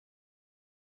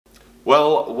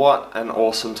Well, what an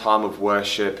awesome time of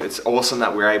worship. It's awesome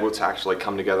that we're able to actually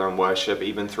come together and worship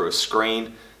even through a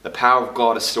screen. The power of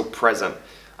God is still present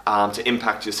to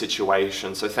impact your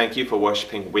situation. So thank you for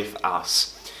worshiping with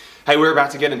us. Hey, we're about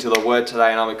to get into the Word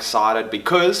today and I'm excited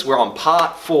because we're on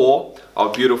part 4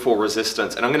 of Beautiful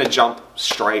Resistance, and I'm going to jump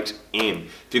straight in.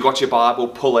 If you've got your Bible,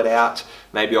 pull it out,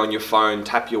 maybe on your phone,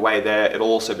 tap your way there.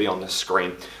 It'll also be on the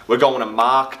screen. We're going to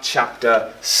Mark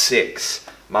chapter 6.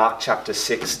 Mark chapter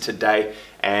 6 today,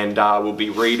 and we'll be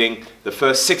reading the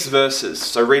first 6 verses.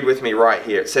 So read with me right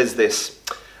here. It says this: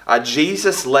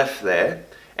 Jesus left there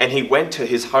and he went to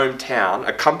his hometown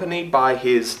accompanied by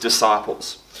his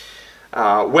disciples.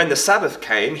 When the Sabbath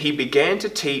came, he began to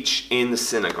teach in the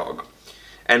synagogue,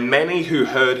 and many who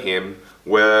heard him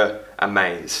were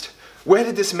amazed. Where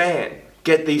did this man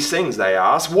get these things, they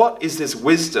asked? What is this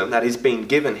wisdom that is being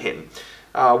given him?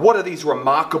 What are these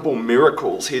remarkable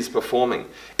miracles he's performing?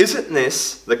 Isn't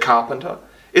this the carpenter?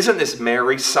 Isn't this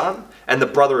Mary's son, and the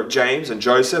brother of James and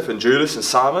Joseph and Judas and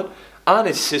Simon? Aren't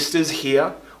his sisters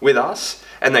here with us?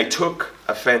 And they took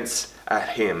offense at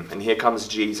him. And here comes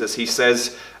Jesus. He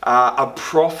says, a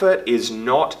prophet is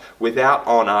not without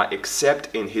honor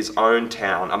except in his own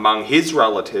town, among his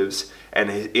relatives, and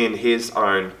in his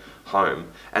own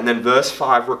home. And then verse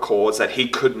 5 records that he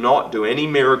could not do any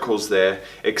miracles there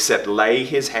except lay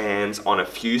his hands on a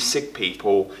few sick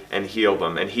people and heal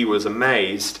them. And he was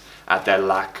amazed at their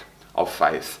lack of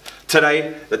faith.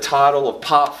 Today, the title of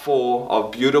part 4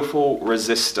 of Beautiful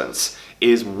Resistance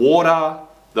is Water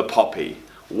the Poppy.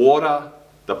 Water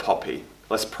the Poppy.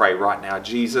 Let's pray right now.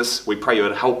 Jesus, we pray you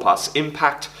would help us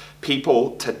impact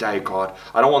people today, God.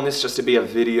 I don't want this just to be a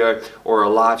video or a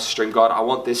live stream, God. I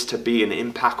want this to be an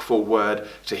impactful word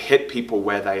to hit people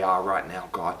where they are right now,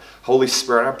 God. Holy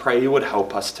Spirit, I pray you would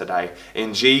help us today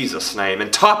in Jesus' name.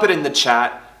 And type it in the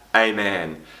chat,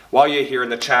 amen. While you're here in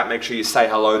the chat, make sure you say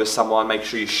hello to someone. Make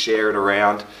sure you share it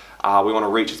around. We want to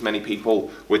reach as many people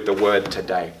with the word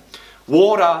today.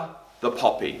 Water the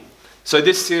Poppy. So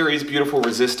this series, Beautiful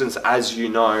Resistance, as you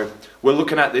know, we're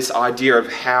looking at this idea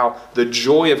of how the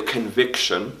joy of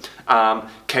conviction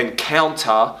can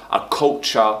counter a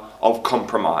culture of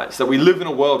compromise. That we live in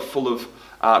a world full of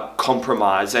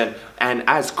compromise, and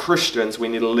as Christians, we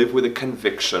need to live with a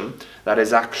conviction that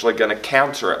is actually going to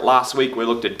counter it. Last week, we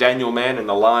looked at Daniel Man in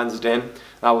the lion's den.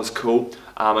 That was cool.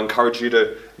 I encourage you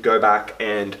to go back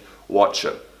and watch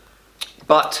it.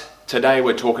 But today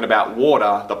we're talking about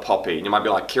Water the Poppy. And you might be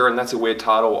like, Kieran, that's a weird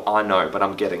title. I know, but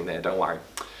I'm getting there, don't worry.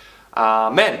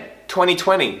 Man,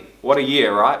 2020, what a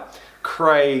year, right?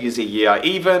 Crazy year.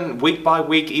 Even week by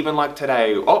week, even like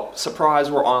today. Oh, surprise,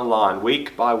 we're online.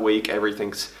 Week by week,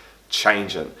 everything's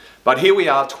changing. But here we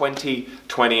are,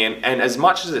 2020, and as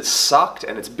much as it's sucked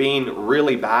and it's been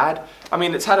really bad, I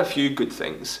mean, it's had a few good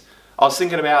things. I was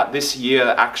thinking about this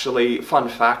year, actually, fun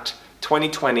fact,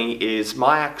 2020 is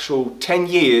my actual 10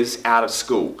 years out of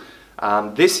school.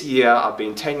 This year, I've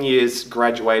been 10 years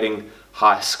graduating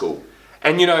high school.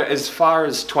 And you know, as far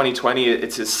as 2020,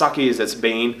 it's as sucky as it's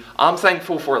been, I'm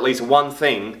thankful for at least one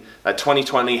thing that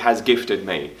 2020 has gifted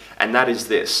me, and that is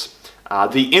this.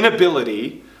 The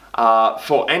inability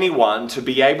for anyone to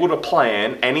be able to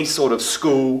plan any sort of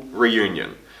school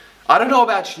reunion. I don't know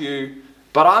about you,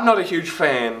 but I'm not a huge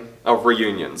fan of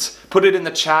reunions. Put it in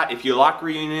the chat if you like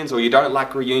reunions or you don't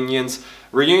like reunions.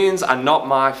 Reunions are not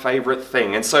my favorite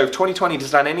thing. And so if 2020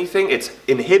 has done anything, it's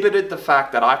inhibited the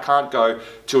fact that I can't go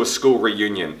to a school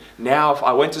reunion. Now, if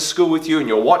I went to school with you and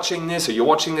you're watching this or you're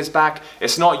watching this back,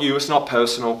 it's not you, it's not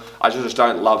personal. I just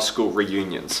don't love school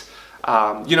reunions.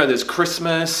 You know, there's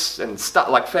Christmas and stuff,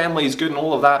 like family is good and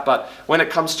all of that, but when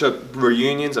it comes to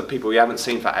reunions of people you haven't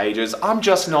seen for ages, I'm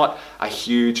just not a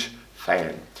huge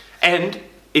fan. And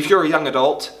if you're a young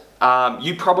adult,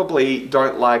 you probably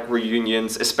don't like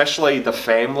reunions, especially the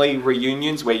family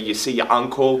reunions where you see your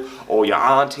uncle or your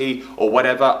auntie or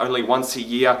whatever only once a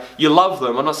year. You love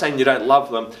them. I'm not saying you don't love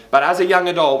them, but as a young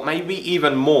adult, maybe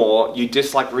even more, you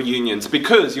dislike reunions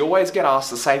because you always get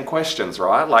asked the same questions,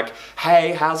 right? Like,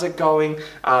 hey, how's it going?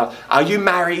 Are you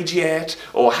married yet?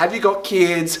 Or have you got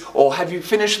kids? Or have you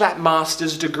finished that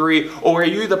master's degree? Or are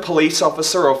you the police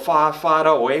officer or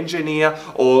firefighter or engineer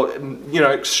or, you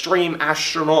know, extreme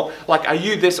astronaut? Like, are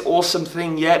you this awesome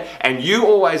thing yet? And you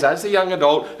always, as a young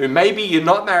adult, who maybe you're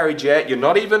not married yet, you're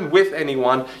not even with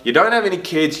anyone, you don't have any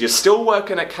kids, you're still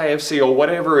working at KFC or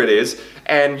whatever it is,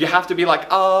 and you have to be like,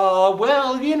 oh,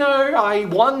 well, you know, I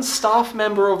won staff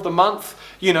member of the month,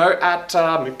 you know, at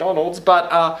McDonald's,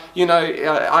 but, you know,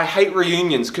 I hate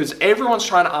reunions because everyone's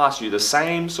trying to ask you the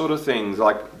same sort of things,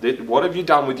 like, what have you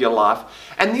done with your life?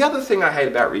 And the other thing I hate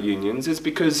about reunions is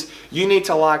because you need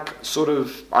to, like, sort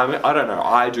of, I don't know,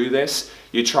 I do do this.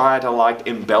 You try to like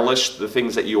embellish the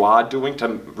things that you are doing to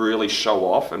really show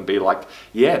off and be like,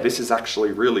 yeah, this is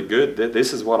actually really good.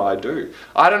 This is what I do.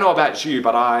 I don't know about you,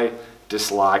 but I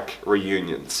dislike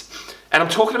reunions. And I'm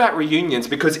talking about reunions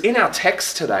because in our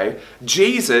text today,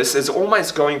 Jesus is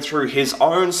almost going through his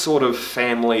own sort of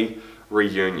family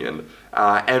reunion.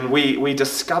 And we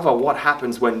discover what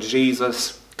happens when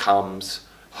Jesus comes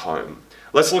home.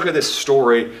 Let's look at this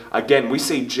story. Again, we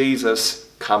see Jesus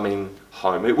coming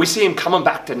home. We see him coming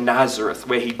back to Nazareth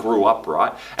where he grew up,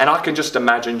 right? And I can just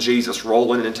imagine Jesus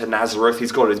rolling into Nazareth.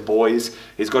 He's got his boys,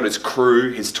 he's got his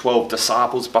crew, his 12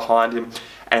 disciples behind him.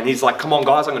 And he's like, come on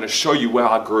guys, I'm going to show you where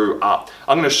I grew up.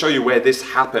 I'm going to show you where this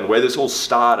happened, where this all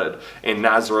started in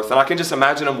Nazareth. And I can just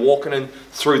imagine him walking in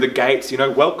through the gates,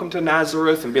 welcome to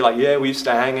Nazareth, and be like, yeah, we used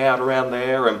to hang out around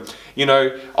there. And,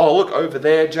 oh, look, over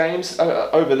there, James,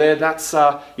 over there, that's,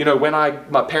 when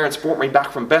my parents brought me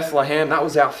back from Bethlehem, that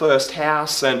was our first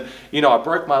house. And, I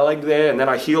broke my leg there and then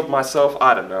I healed myself.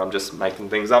 I don't know, I'm just making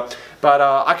things up. But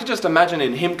I could just imagine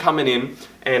him coming in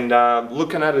and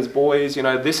looking at his boys,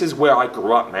 this is where I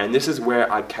grew up, man. This is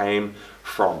where I came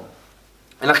from.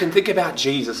 And I can think about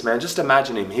Jesus, man. Just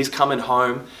imagine him. He's coming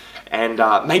home and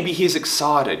maybe he's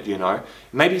excited,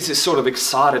 Maybe he's just sort of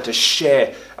excited to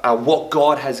share what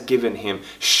God has given him,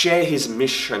 share his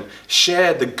mission,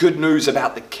 share the good news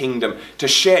about the kingdom, to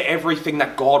share everything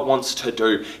that God wants to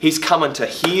do. He's coming to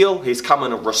heal, he's coming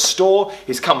to restore,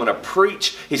 he's coming to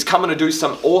preach, he's coming to do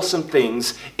some awesome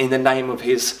things in the name of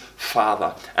his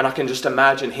Father. And I can just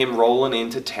imagine him rolling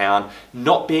into town,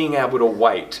 not being able to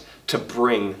wait to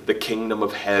bring the kingdom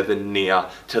of heaven near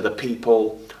to the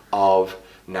people of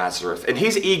Nazareth. And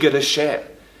he's eager to share.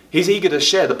 He's eager to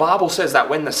share. The Bible says that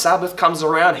when the Sabbath comes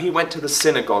around, he went to the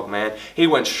synagogue, man. He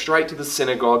went straight to the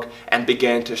synagogue and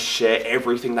began to share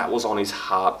everything that was on his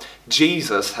heart.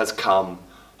 Jesus has come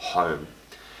home.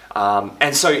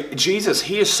 And so Jesus,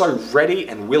 he is so ready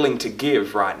and willing to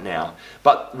give right now.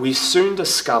 But we soon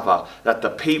discover that the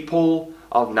people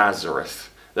of Nazareth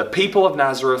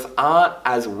aren't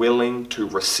as willing to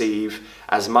receive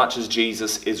as much as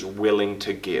Jesus is willing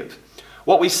to give.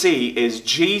 What we see is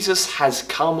Jesus has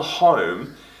come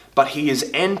home, but he has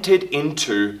entered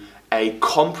into a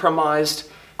compromised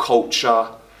culture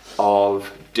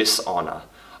of dishonor.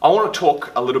 I want to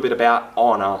talk a little bit about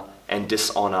honor and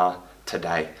dishonor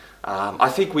today. I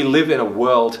think we live in a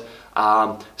world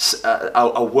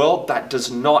that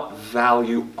does not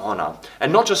value honor.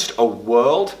 And not just a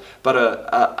world, but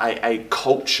a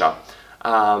culture.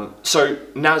 So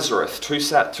Nazareth,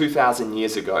 2,000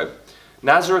 years ago,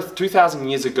 Nazareth 2,000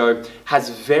 years ago has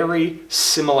very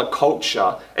similar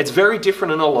culture. It's very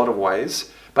different in a lot of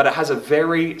ways, but it has a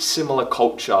very similar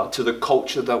culture to the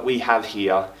culture that we have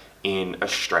here in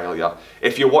Australia.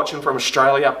 If you're watching from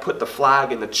Australia, put the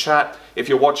flag in the chat. If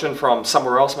you're watching from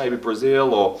somewhere else, maybe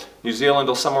Brazil or New Zealand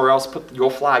or somewhere else, put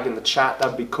your flag in the chat.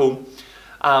 That'd be cool.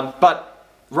 But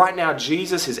right now,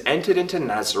 Jesus has entered into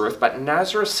Nazareth, but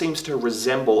Nazareth seems to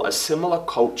resemble a similar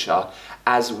culture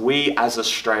as we as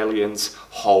Australians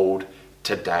hold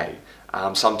today,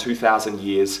 some 2,000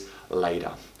 years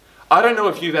later. I don't know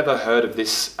if you've ever heard of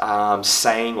this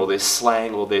saying or this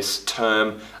slang or this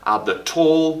term, the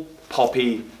tall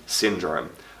poppy syndrome.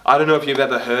 I don't know if you've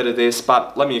ever heard of this,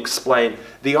 but let me explain.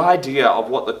 The idea of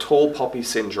what the tall poppy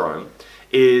syndrome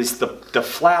is the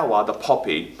flower, the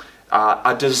poppy,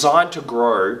 are designed to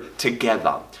grow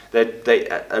together.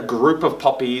 A group of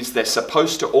poppies, they're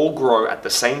supposed to all grow at the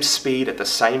same speed, at the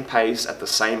same pace, at the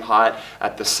same height,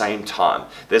 at the same time.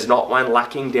 There's not one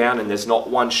lacking down and there's not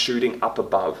one shooting up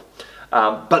above.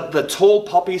 But the tall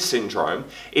poppy syndrome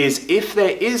is if there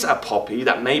is a poppy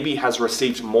that maybe has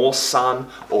received more sun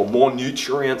or more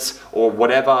nutrients or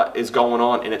whatever is going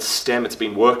on in its stem, it's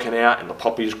been working out and the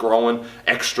poppy's growing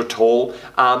extra tall.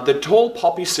 The tall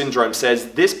poppy syndrome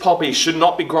says this poppy should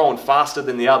not be growing faster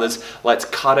than the others, let's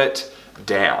cut it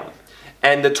down.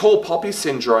 And the tall poppy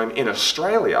syndrome in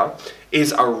Australia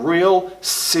is a real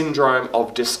syndrome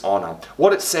of dishonor.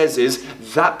 What it says is,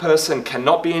 that person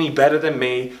cannot be any better than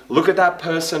me. Look at that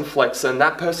person flexing.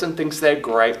 That person thinks they're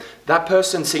great. That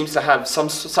person seems to have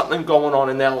something going on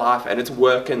in their life and it's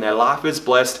working. Their life is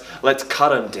blessed. Let's cut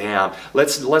them down.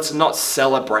 Let's not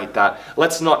celebrate that.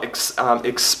 Let's not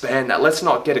expand that. Let's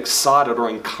not get excited or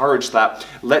encourage that.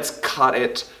 Let's cut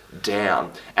it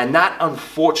down. And that,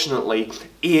 unfortunately,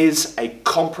 is a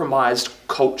compromised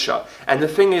culture. And the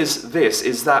thing is this,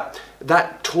 is that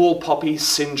tall poppy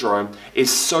syndrome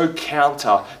is so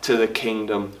counter to the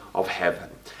kingdom of heaven.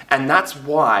 And that's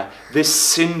why this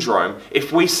syndrome,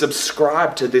 if we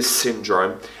subscribe to this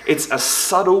syndrome, it's a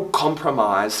subtle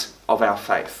compromise of our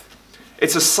faith.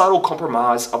 It's a subtle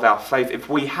compromise of our faith. If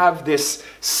we have this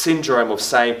syndrome of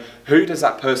saying, who does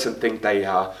that person think they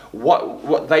are?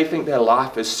 What they think their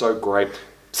life is so great.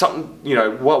 Something,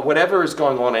 whatever is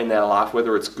going on in their life,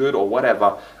 whether it's good or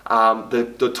whatever,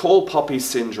 the tall poppy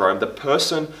syndrome, the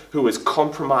person who is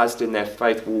compromised in their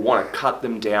faith will want to cut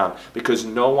them down because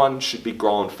no one should be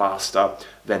growing faster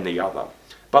than the other.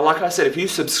 But like I said, if you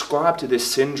subscribe to this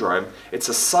syndrome, it's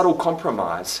a subtle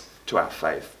compromise to our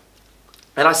faith.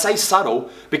 And I say subtle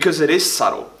because it is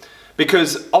subtle.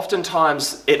 Because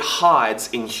oftentimes it hides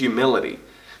in humility.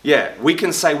 Yeah, we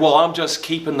can say, well, I'm just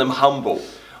keeping them humble.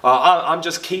 I'm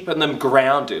just keeping them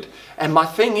grounded. And my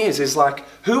thing is like,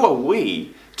 who are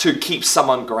we to keep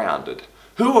someone grounded?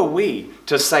 Who are we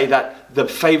to say that the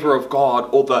favor of God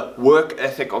or the work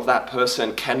ethic of that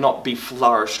person cannot be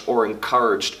flourished or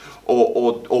encouraged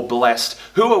or blessed?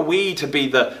 Who are we to be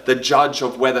the judge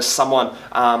of whether someone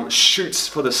shoots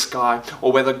for the sky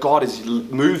or whether God is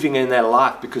moving in their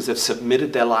life because they've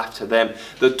submitted their life to them?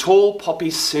 The tall poppy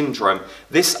syndrome,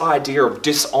 this idea of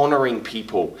dishonoring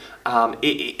people,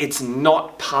 it's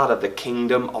not part of the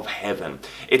kingdom of heaven.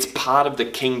 It's part of the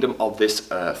kingdom of this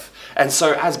earth. And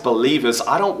so as believers,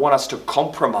 I don't want us to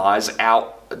compromise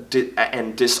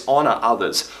and dishonor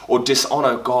others or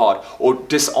dishonor God or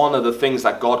dishonor the things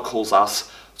that God calls us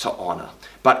to honor.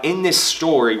 But in this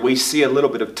story, we see a little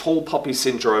bit of tall poppy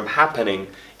syndrome happening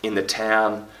in the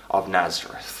town of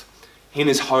Nazareth, in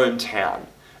his hometown.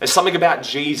 There's something about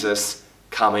Jesus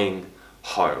coming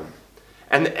home.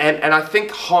 And I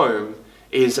think home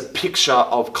is a picture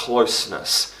of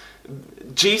closeness.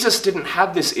 Jesus didn't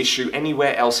have this issue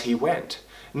anywhere else he went.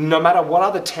 No matter what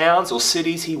other towns or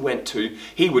cities he went to,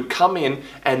 he would come in,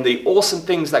 and the awesome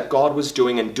things that God was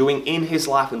doing and doing in his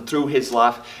life and through his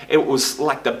life, it was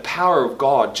like the power of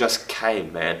God just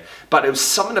came, man. But it was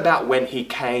something about when he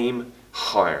came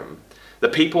home. The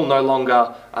people no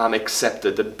longer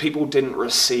accepted. The people didn't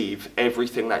receive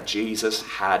everything that Jesus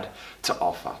had to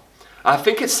offer. I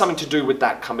think it's something to do with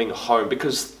that coming home,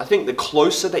 because I think the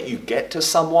closer that you get to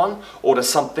someone or to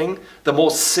something, the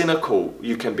more cynical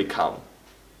you can become.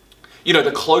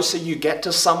 The closer you get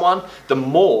to someone, the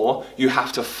more you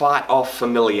have to fight off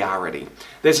familiarity.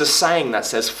 There's a saying that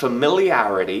says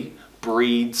familiarity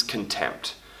breeds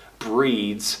contempt.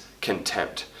 Breeds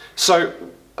contempt. So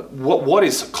what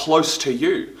is close to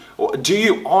you? Do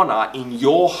you honor in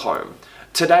your home?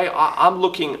 Today, I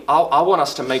want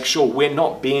us to make sure we're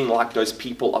not being like those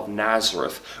people of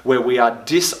Nazareth, where we are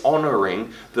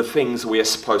dishonoring the things we are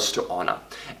supposed to honor.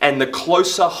 And the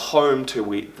closer home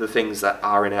to the things that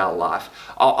are in our life,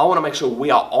 I want to make sure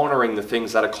we are honoring the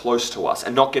things that are close to us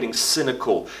and not getting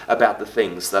cynical about the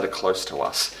things that are close to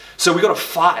us. So we've got to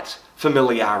fight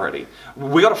familiarity.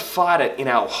 We got to fight it in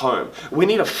our home. We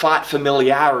need to fight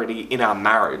familiarity in our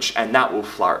marriage, and that will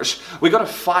flourish. We got to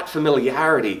fight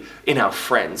familiarity in our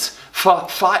friends.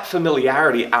 Fight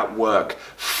familiarity at work.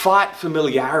 Fight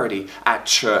familiarity at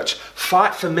church.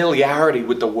 Fight familiarity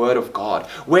with the Word of God.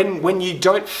 When you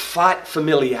don't fight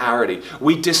familiarity,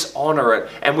 we dishonor it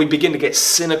and we begin to get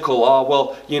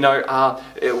cynical.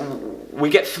 We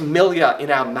get familiar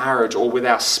in our marriage or with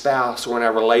our spouse or in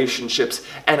our relationships,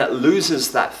 and it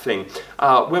loses that thing.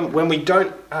 When we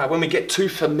get too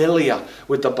familiar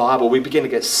with the Bible, we begin to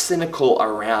get cynical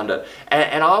around it.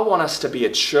 And I want us to be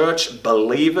a church,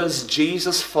 believers,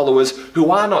 Jesus followers,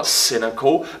 who are not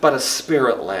cynical but are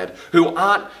Spirit-led, who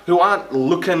aren't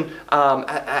looking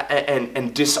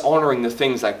and dishonoring the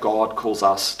things that God calls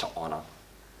us to honor.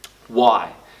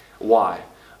 Why?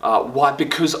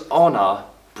 Because honor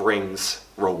brings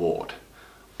reward.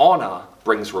 Honor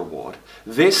brings reward.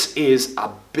 This is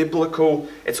a biblical,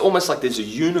 it's almost like there's a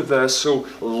universal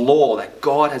law that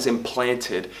God has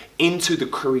implanted into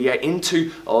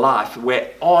life,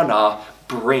 where honor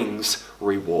brings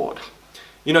reward.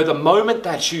 The moment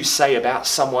that you say about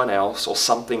someone else or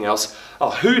something else,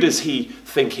 oh, who does he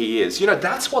think he is?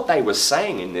 That's what they were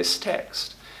saying in this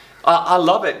text. I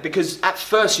love it because at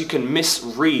first you can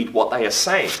misread what they are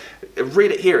saying. Read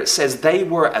it here. It says they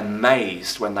were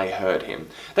amazed when they heard him.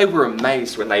 They were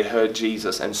amazed when they heard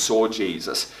Jesus and saw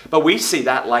Jesus. But we see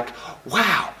that like,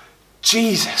 wow,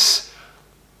 Jesus,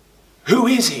 who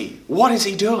is he? What is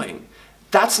he doing?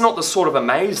 That's not the sort of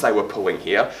amaze they were pulling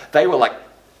here. They were like,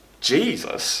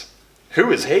 Jesus,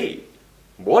 who is he?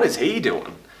 What is he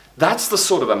doing? That's the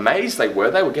sort of amaze they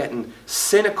were. They were getting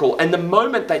cynical. And the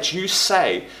moment that you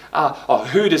say, oh,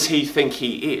 who does he think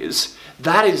he is?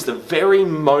 That is the very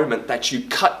moment that you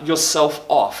cut yourself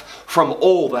off from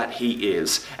all that he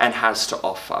is and has to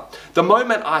offer. The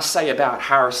moment I say about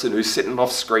Harrison, who's sitting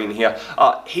off screen here,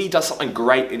 he does something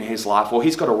great in his life, or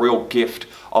he's got a real gift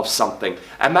of something.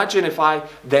 Imagine if I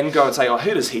then go and say, oh,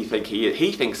 who does he think he is?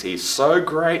 He thinks he's so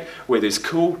great with his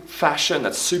cool fashion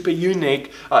that's super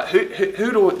unique.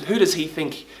 Who does he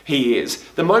think he is?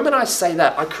 The moment I say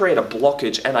that, I create a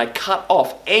blockage and I cut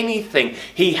off anything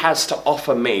he has to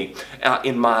offer me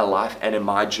in my life and in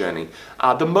my journey.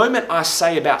 The moment I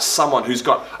say about someone who's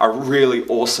got a really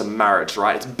awesome marriage,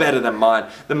 right? It's better than mine.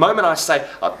 The moment I say,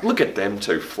 look at them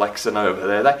two flexing over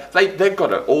there. They've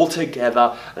got it all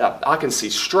together. I can see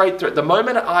straight through it. The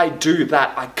moment I do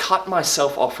that, I cut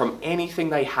myself off from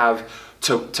anything they have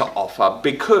to offer,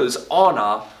 because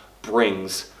honor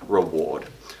brings reward.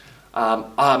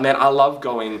 Man, I love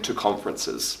going to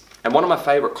conferences. And one of my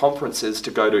favorite conferences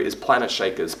to go to is Planet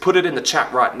Shakers. Put it in the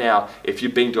chat right now if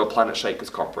you've been to a Planet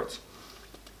Shakers conference.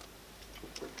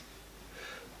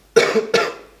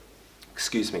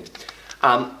 Excuse me.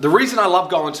 The reason I love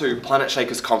going to Planet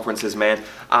Shakers conferences, man,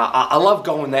 I love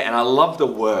going there and I love the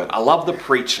word. I love the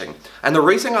preaching. And the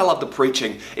reason I love the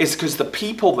preaching is because the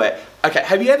people there, okay,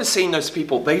 have you ever seen those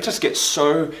people? They just get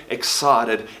so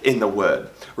excited in the word,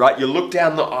 right? You look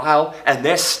down the aisle and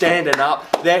they're standing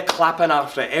up, they're clapping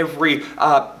after every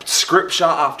scripture,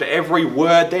 after every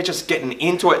word. They're just getting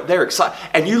into it. They're excited.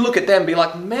 And you look at them and be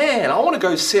like, man, I want to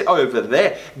go sit over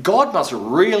there. God must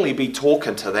really be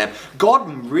talking to them. God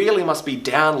really must be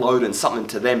downloading something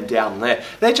to them down there.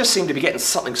 They just seem to be getting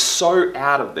something so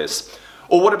out of this.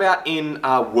 Or what about in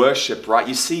worship, right?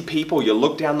 You see people, you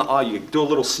look down the aisle, you do a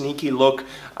little sneaky look.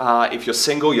 If you're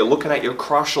single, you're looking at your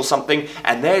crush or something,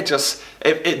 and they're just,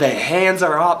 their hands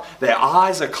are up, their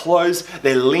eyes are closed,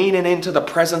 they're leaning into the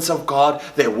presence of God,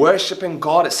 they're worshiping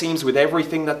God, it seems, with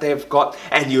everything that they've got,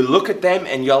 and you look at them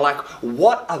and you're like,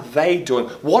 what are they doing?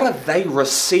 What are they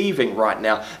receiving right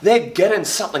now? They're getting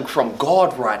something from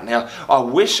God right now. I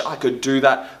wish I could do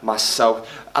that myself.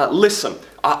 Listen,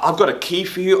 I've got a key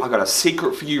for you. I've got a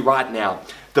secret for you right now.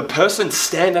 The person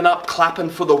standing up, clapping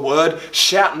for the word,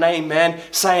 shouting amen,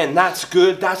 saying that's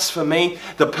good, that's for me.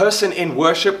 The person in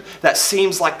worship that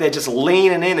seems like they're just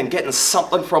leaning in and getting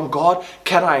something from God.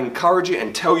 Can I encourage you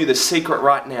and tell you the secret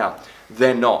right now?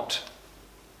 They're not.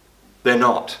 They're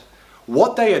not.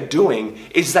 What they are doing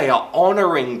is they are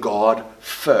honoring God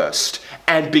first.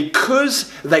 And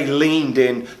because they leaned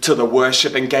in to the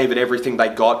worship and gave it everything they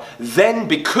got, then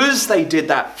because they did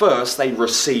that first, they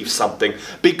received something.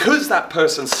 Because that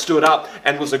person stood up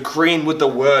and was agreeing with the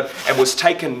word and was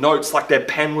taking notes like their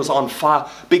pen was on fire,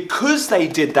 because they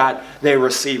did that, they're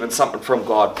receiving something from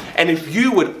God. And if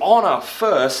you would honor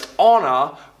first,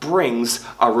 honor brings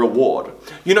a reward.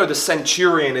 You know, the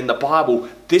centurion in the Bible,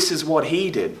 this is what he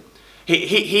did.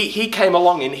 He came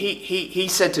along and he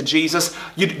said to Jesus,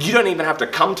 you don't even have to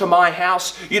come to my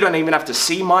house. You don't even have to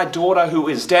see my daughter who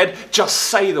is dead. Just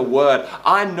say the word.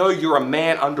 I know you're a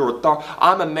man under authority.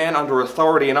 I'm a man under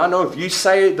authority. And I know if you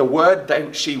say the word,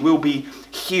 then she will be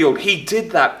healed. He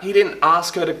did that. He didn't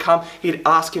ask her to come. He'd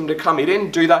ask him to come. He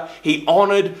didn't do that. He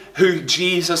honored who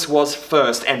Jesus was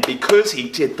first. And because he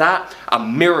did that, a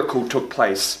miracle took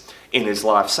place in his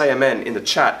life. Say amen in the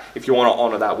chat if you want to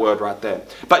honor that word right there.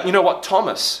 But you know what?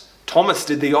 Thomas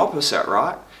did the opposite,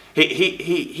 right?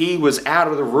 He was out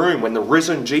of the room when the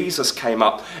risen Jesus came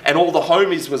up, and all the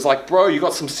homies was like, bro, you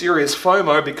got some serious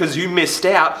FOMO because you missed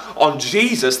out on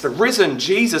Jesus. The risen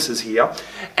Jesus is here.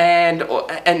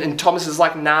 And Thomas is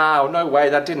like, no way,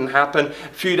 that didn't happen.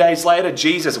 A few days later,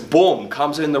 Jesus, boom,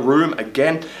 comes in the room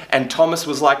again. And Thomas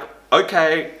was like,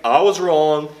 okay, I was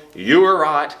wrong. You were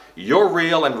right. You're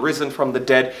real and risen from the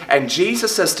dead. And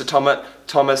Jesus says to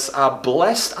Thomas,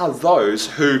 blessed are those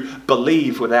who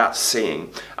believe without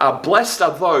seeing. Blessed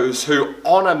are those who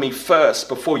honor me first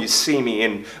before you see me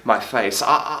in my face.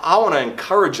 I want to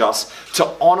encourage us to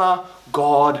honor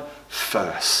God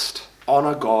first.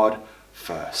 Honor God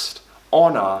first.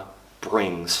 Honor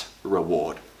brings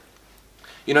reward.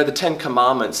 You know, the Ten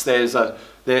Commandments, there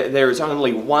is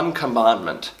only one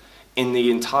commandment in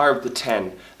the entire of the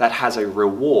 10 that has a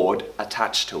reward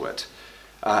attached to it,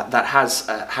 that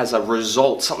has a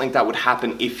result, something that would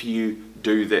happen if you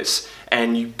do this.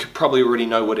 And you probably already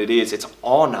know what it is. It's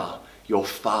honor your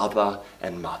father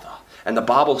and mother. And the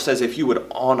Bible says if you would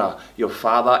honor your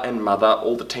father and mother,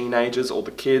 all the teenagers, all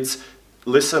the kids,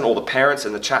 listen, all the parents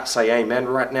in the chat say amen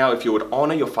right now. If you would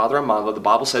honor your father and mother, the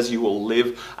Bible says you will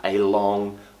live a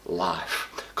long life.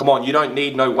 Come on, you don't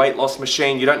need no weight loss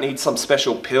machine. You don't need some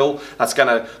special pill that's going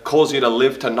to cause you to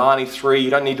live to 93. You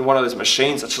don't need one of those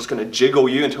machines that's just going to jiggle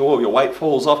you until all your weight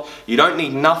falls off. You don't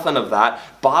need nothing of that.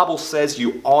 Bible says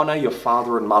you honor your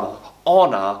father and mother.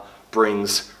 Honor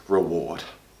brings reward.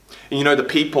 And you know, the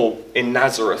people in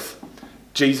Nazareth,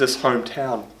 Jesus'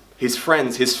 hometown, his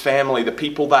friends, his family, the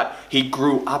people that he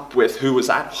grew up with, who was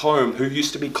at home, who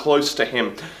used to be close to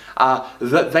him,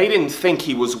 that they didn't think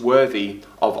he was worthy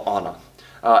of honor.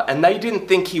 And they didn't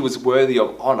think he was worthy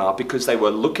of honor because they were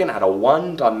looking at a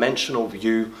one-dimensional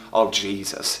view of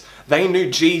Jesus. They knew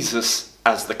Jesus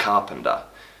as the carpenter.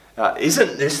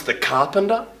 Isn't this the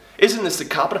carpenter? Isn't this the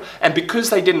carpenter? And because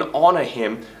they didn't honor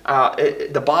him,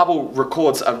 the Bible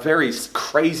records a very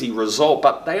crazy result,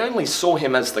 but they only saw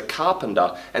him as the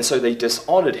carpenter, and so they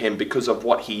dishonored him because of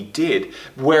what he did.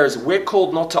 Whereas we're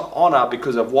called not to honor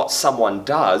because of what someone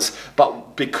does,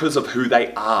 but because of who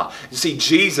they are. You see,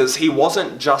 Jesus, he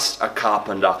wasn't just a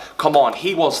carpenter. Come on,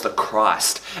 he was the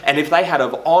Christ. And if they had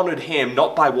have honored him,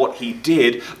 not by what he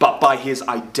did, but by his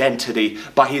identity,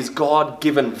 by his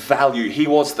God-given value, he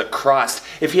was the Christ.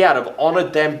 If he had have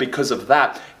honored them because of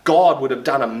that, God would have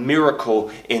done a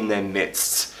miracle in their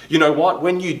midst. You know what?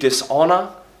 When you dishonor,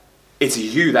 it's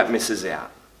you that misses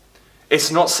out.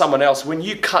 It's not someone else. When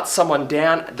you cut someone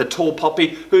down, the tall poppy,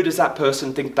 who does that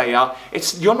person think they are?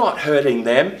 You're not hurting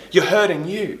them, you're hurting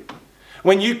you.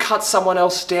 When you cut someone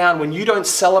else down, when you don't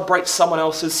celebrate someone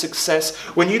else's success,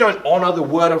 when you don't honor the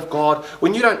word of God,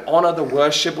 when you don't honor the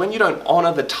worship, when you don't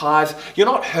honor the tithe, you're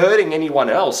not hurting anyone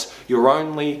else. You're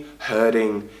only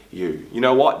hurting you. You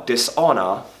know what?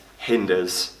 Dishonor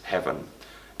hinders heaven.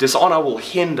 Dishonor will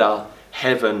hinder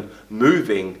heaven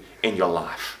moving in your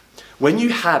life. When you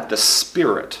have the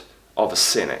spirit of a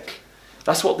cynic,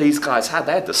 that's what these guys had.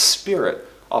 They had the spirit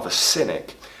of a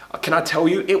cynic. Can I tell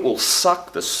you, it will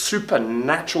suck the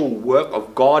supernatural work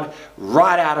of God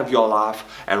right out of your life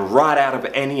and right out of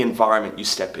any environment you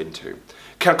step into.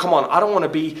 Come on, I don't want to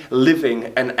be living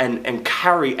and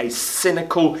carry a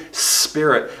cynical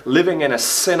spirit, living in a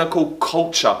cynical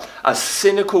culture. A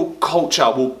cynical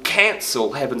culture will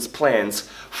cancel heaven's plans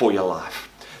for your life.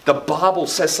 The Bible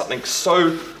says something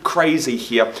so crazy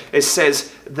here. It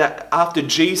says that after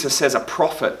Jesus says a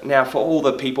prophet, now for all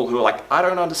the people who are like, I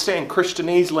don't understand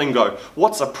Christianese lingo,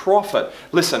 what's a prophet?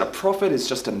 Listen, a prophet is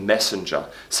just a messenger,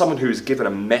 someone who is given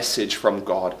a message from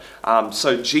God.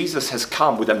 So Jesus has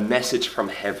come with a message from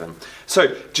heaven.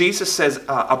 So Jesus says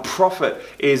a prophet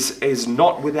is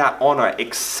not without honor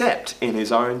except in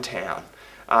his own town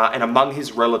and among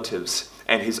his relatives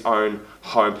and his own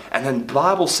home. And then the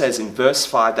Bible says in verse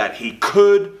 5 that he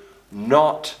could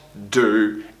not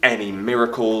do any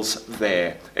miracles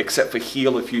there except for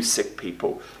heal a few sick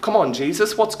people. Come on,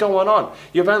 Jesus, what's going on?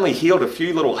 You've only healed a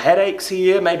few little headaches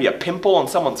here, maybe a pimple on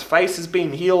someone's face has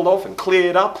been healed off and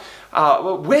cleared up.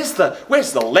 Where's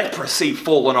the leprosy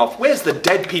fallen off? Where's the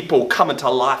dead people coming to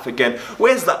life again?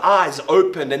 Where's the eyes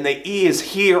opened and the ears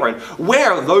hearing?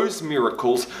 Where are those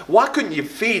miracles? Why couldn't you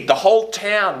feed the whole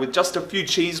town with just a few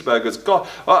cheeseburgers? God,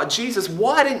 Jesus,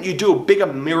 why didn't you do bigger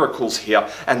miracles here?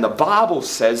 And the Bible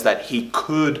says that he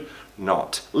could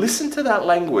not. Listen to that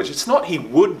language. It's not he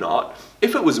would not.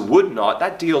 If it was would not,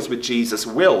 that deals with Jesus'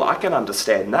 will. I can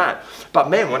understand that. But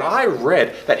man, when I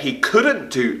read that he couldn't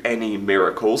do any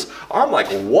miracles, I'm like,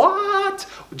 what?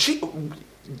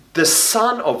 The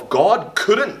Son of God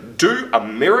couldn't do a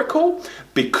miracle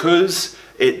because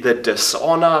the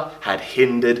dishonor had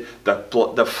hindered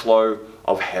the flow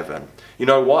of heaven. You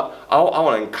know what? I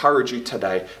want to encourage you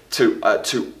today to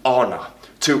honor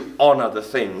the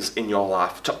things in your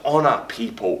life, to honor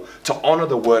people, to honor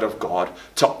the word of God,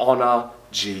 to honor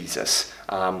Jesus.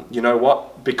 You know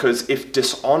what? Because if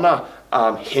dishonor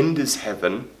hinders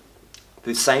heaven,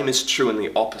 the same is true in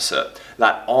the opposite,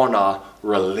 that honor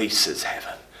releases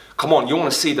heaven. Come on, you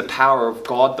want to see the power of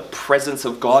God, the presence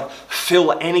of God,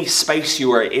 fill any space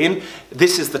you are in?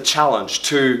 This is the challenge,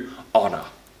 to honor.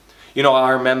 You know, I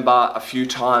remember a few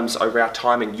times over our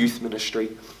time in youth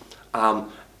ministry,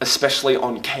 especially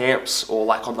on camps or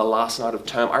like on the last night of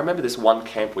term. I remember this one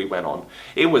camp we went on.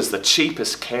 It was the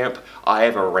cheapest camp I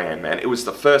ever ran, man. It was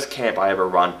the first camp I ever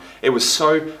run. It was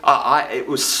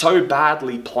so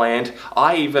badly planned.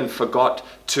 I even forgot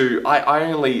to. I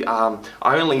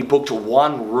only booked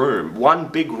one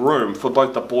big room for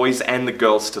both the boys and the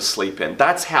girls to sleep in.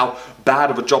 That's how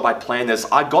bad of a job I planned this.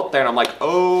 I got there and I'm like,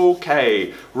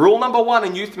 okay, rule number 1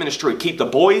 in youth ministry, keep the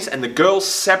boys and the girls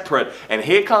separate. And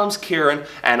here comes Kieran,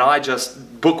 and I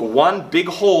just book one big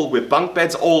hall with bunk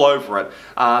beds all over it.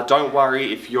 Don't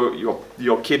worry if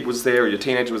your kid was there or your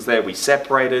teenager was there. We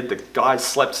separated, the guys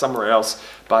slept somewhere else,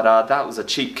 but that was a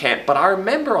cheap camp. But I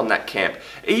remember on that camp,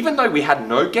 even though we had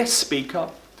no guest speaker,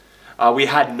 we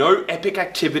had no epic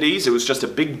activities, it was just a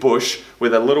big bush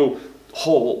with a little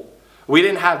hall. We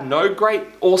didn't have no great,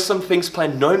 awesome things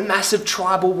planned, no massive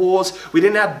tribal wars. We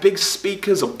didn't have big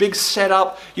speakers or big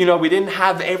setup. You know, we didn't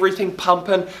have everything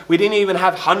pumping. We didn't even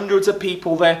have hundreds of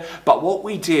people there. But what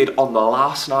we did on the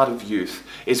last night of youth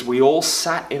is we all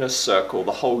sat in a circle,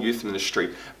 the whole youth ministry.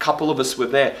 A couple of us were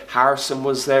there. Harrison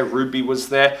was there, Ruby was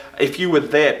there. If you were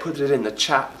there, put it in the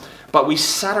chat. But we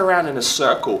sat around in a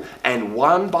circle, and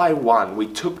one by one, we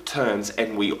took turns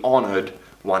and we honored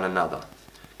one another.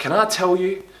 Can I tell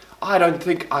you, I don't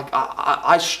think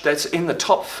that's in the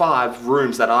top 5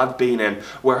 rooms that I've been in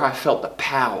where I felt the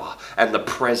power and the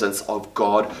presence of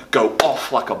God go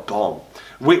off like a bomb.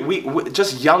 We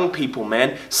just young people,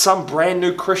 man. Some brand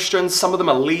new Christians, some of them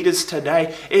are leaders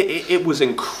today. It was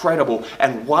incredible.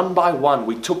 And one by one,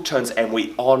 we took turns and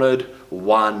we honored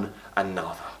one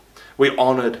another. We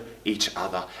honored each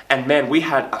other. And man, we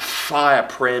had a fire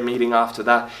prayer meeting after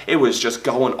that. It was just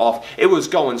going off. It was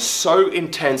going so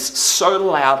intense, so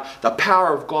loud. The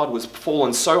power of God was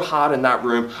falling so hard in that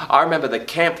room. I remember the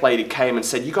camp lady came and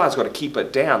said, you guys got to keep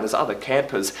it down. There's other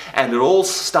campers. And it all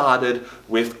started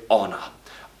with honor.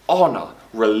 Honor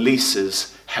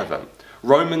releases heaven.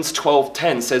 Romans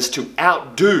 12:10 says to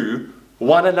outdo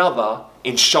one another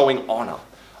in showing honor.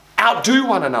 Outdo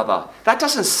one another. That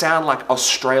doesn't sound like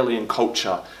Australian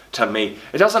culture to me.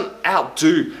 It doesn't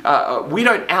outdo, we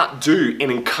don't outdo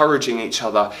in encouraging each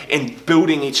other, in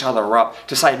building each other up,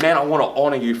 to say, man, I want to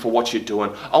honor you for what you're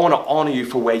doing. I want to honor you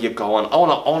for where you're going. I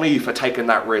want to honor you for taking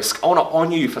that risk. I want to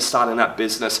honor you for starting that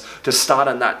business, to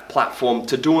starting that platform,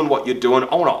 to doing what you're doing.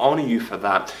 I want to honor you for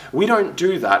that. We don't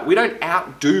do that. We don't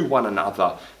outdo one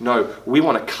another. No, we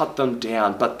want to cut them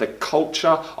down. But the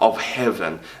culture of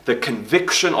heaven, the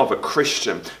conviction of a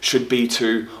Christian should be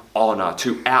to honor,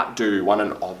 to outdo one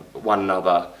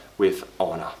another with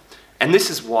honor. And this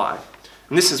is why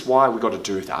we got to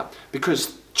do that.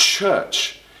 Because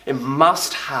church, it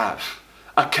must have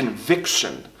a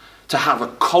conviction to have a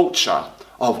culture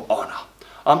of honor.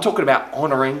 I'm talking about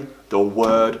honoring the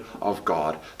word of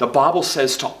God. The Bible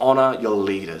says to honor your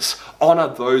leaders, honor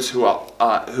those who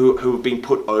have been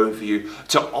put over you,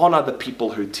 to honor the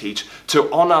people who teach, to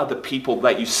honor the people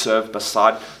that you serve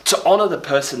beside, to honor the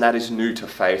person that is new to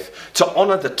faith, to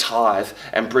honor the tithe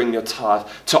and bring your tithe,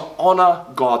 to honor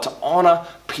God, to honor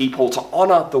people, to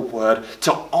honor the word,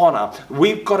 to honor.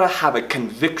 We've got to have a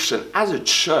conviction as a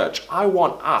church. I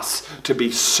want us to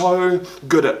be so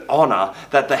good at honor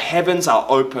that the heavens are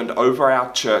opened over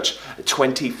our church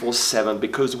 24/7,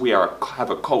 because we have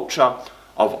a culture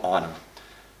of honor.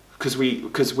 Because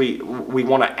we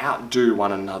want to outdo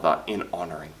one another in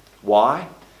honoring. Why?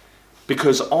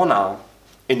 Because honor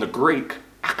in the Greek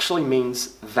actually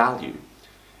means value.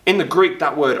 In the Greek,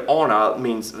 that word honor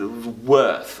means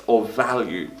worth or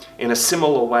value. In a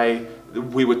similar way,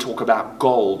 we would talk about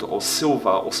gold or silver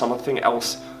or something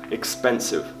else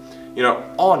expensive. You know,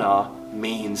 honor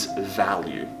means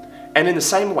value. And in the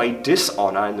same way,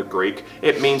 dishonor in the Greek,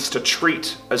 it means to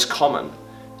treat as common,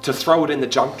 to throw it in the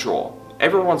junk drawer.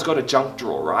 Everyone's got a junk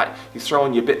drawer, right? You throw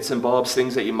in your bits and bobs,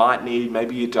 things that you might need,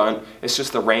 maybe you don't. It's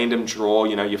just a random drawer,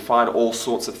 you know, you find all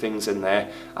sorts of things in there.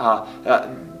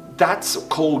 That's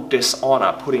called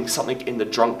dishonor, putting something in the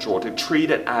junk drawer, to treat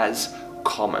it as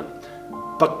common.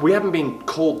 But we haven't been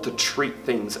called to treat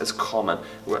things as common.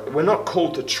 We're not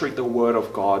called to treat the word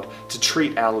of God, to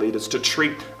treat our leaders, to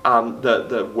treat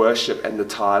the worship and the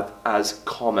tithe as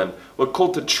common. We're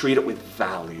called to treat it with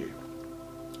value.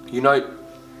 You know,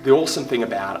 the awesome thing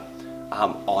about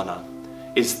honor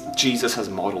is Jesus has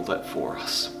modeled it for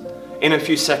us. In a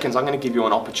few seconds, I'm going to give you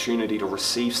an opportunity to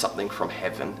receive something from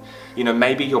heaven. You know,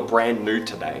 maybe you're brand new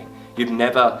today. You've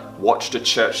never watched a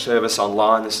church service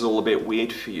online. This is all a bit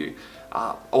weird for you.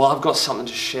 Well, I've got something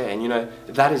to share. And you know,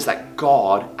 that is that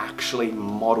God actually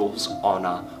models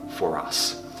honor for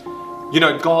us. You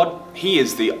know, God, He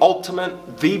is the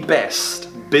ultimate, the best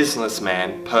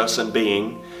businessman, person,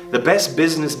 being, the best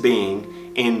business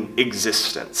being in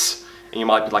existence. And you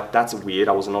might be like, that's weird.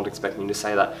 I was not expecting you to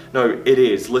say that. No, it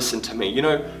is. Listen to me. You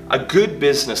know, a good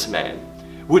businessman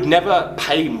would never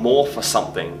pay more for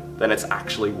something than it's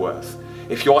actually worth.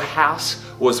 If your house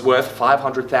was worth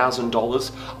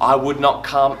 $500,000, I would not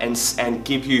come and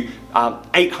give you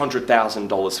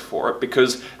 $800,000 for it,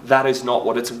 because that is not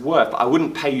what it's worth. I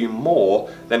wouldn't pay you more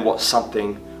than what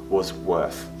something was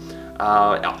worth.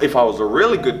 If I was a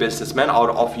really good businessman, I would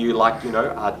offer you like,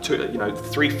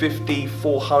 $350,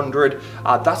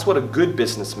 $400. That's what a good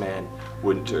businessman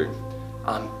would do.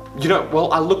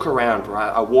 I look around, right?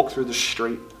 I walk through the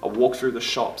street, I walk through the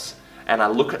shops, and I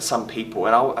look at some people,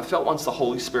 and I felt once the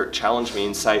Holy Spirit challenged me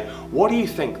and say, what do you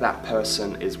think that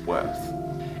person is worth?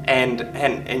 And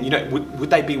would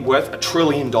they be worth $1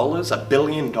 trillion, $1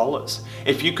 billion?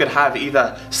 If you could have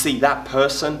either see that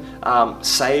person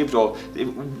saved, or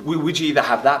would you either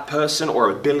have that person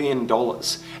or $1 billion?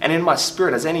 And in my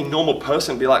spirit, as any normal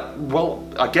person, be like, well,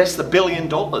 I guess the $1 billion.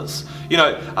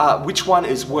 Which one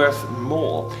is worth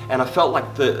more? And I felt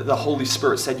like the Holy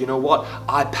Spirit said, you know what?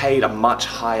 I paid a much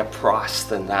higher price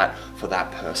than that for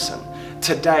that person.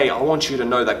 Today, I want you to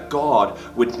know that God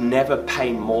would never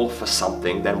pay more for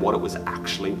something than what it was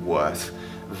actually worth.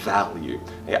 Value.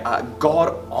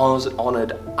 God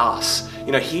honored us.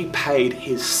 He paid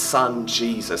his son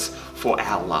Jesus for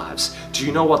our lives. Do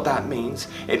you know what that means?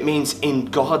 It means in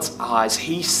God's eyes,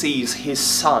 he sees his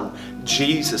son,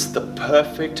 Jesus, the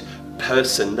perfect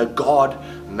person, the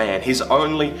God-man, his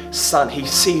only son. He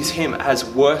sees him as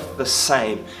worth the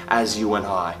same as you and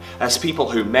I. As people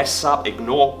who mess up,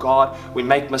 ignore God, we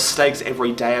make mistakes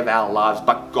every day of our lives,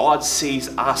 but God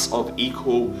sees us of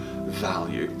equal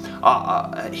value.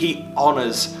 He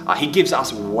honors, he gives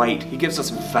us weight, he gives us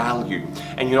value.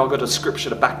 And I've got a scripture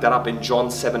to back that up. In John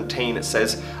 17, it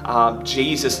says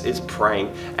Jesus is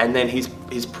praying, and then he's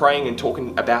praying and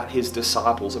talking about his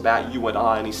disciples, about you and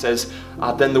I, and he says,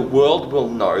 then the world will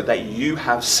know that you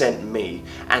have sent me,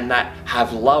 and that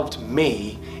have loved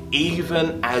me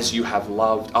even as you have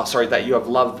loved, that you have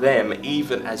loved them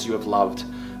even as you have loved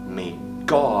me.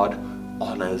 God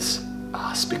honors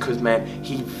us because, man,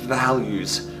 he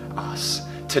values us.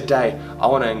 Today, I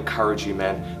want to encourage you,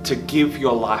 man, to give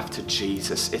your life to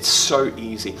Jesus. It's so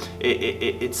easy.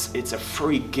 It's a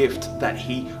free gift that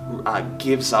he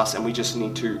gives us, and we just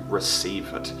need to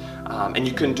receive it. And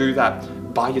you can do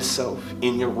that by yourself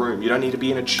in your room. You don't need to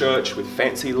be in a church with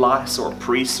fancy lights or a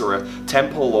priest or a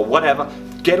temple or whatever.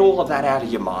 Get all of that out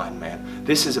of your mind, man.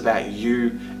 This is about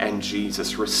you and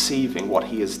Jesus receiving what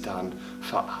he has done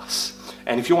for us.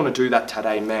 And if you want to do that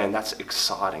today, man, that's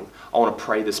exciting. I want to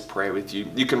pray this prayer with you.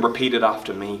 You can repeat it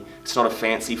after me. It's not a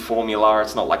fancy formula.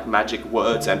 It's not like magic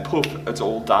words and poof, it's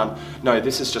all done. No,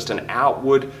 this is just an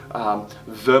outward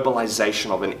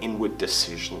verbalization of an inward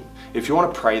decision. If you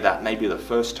want to pray that, maybe the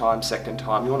first time, second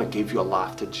time, you want to give your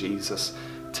life to Jesus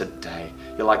today.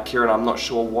 You're like, Kieran, I'm not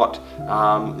sure what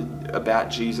about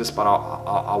Jesus, but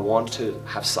I want to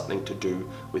have something to do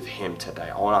with him today.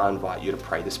 I want to invite you to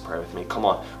pray this prayer with me. Come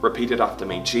on, repeat it after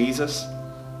me. Jesus,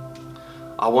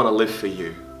 I want to live for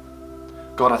you.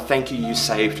 God, I thank you, you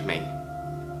saved me,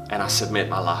 and I submit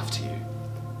my life to you.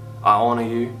 I honor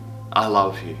you, I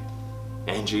love you.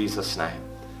 In Jesus' name,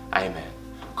 amen.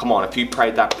 Come on, if you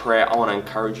prayed that prayer, I want to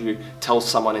encourage you, tell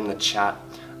someone in the chat.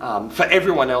 For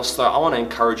everyone else though, I want to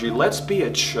encourage you, let's be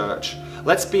a church.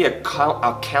 Let's be a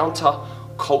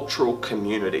counter-cultural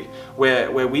community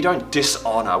where we don't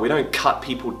dishonor, we don't cut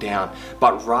people down,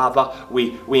 but rather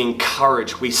we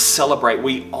encourage, we celebrate,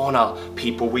 we honor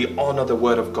people, we honor the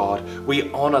word of God,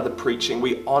 we honor the preaching,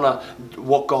 we honor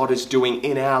what God is doing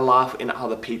in our life, in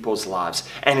other people's lives.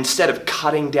 And instead of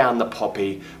cutting down the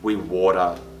poppy, we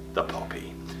water the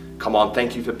poppy. Come on,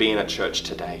 thank you for being at church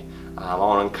today. I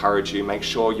want to encourage you, make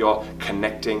sure you're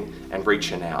connecting and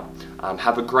reaching out.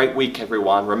 Have a great week,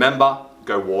 everyone. Remember,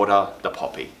 go water the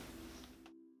poppy.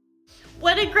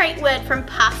 What a great word from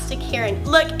Pastor Kieran.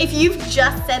 Look, if you've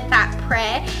just said that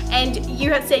prayer and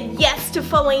you have said yes to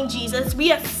following Jesus,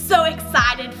 we are so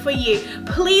excited for you.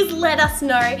 Please let us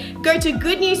know. Go to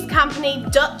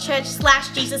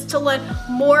goodnewscompany.church/Jesus to learn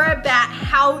more about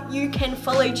how you can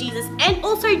follow Jesus and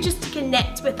also just to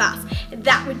connect with us.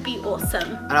 That would be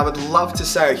awesome. And I would love to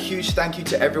say a huge thank you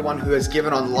to everyone who has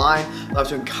given online. I'd love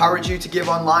to encourage you to give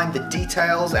online. The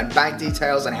details and bank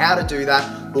details and how to do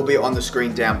that will be on the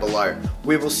screen down below.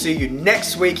 We will see you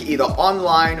next week, either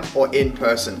online or in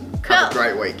person. Cool. Have a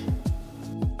great week.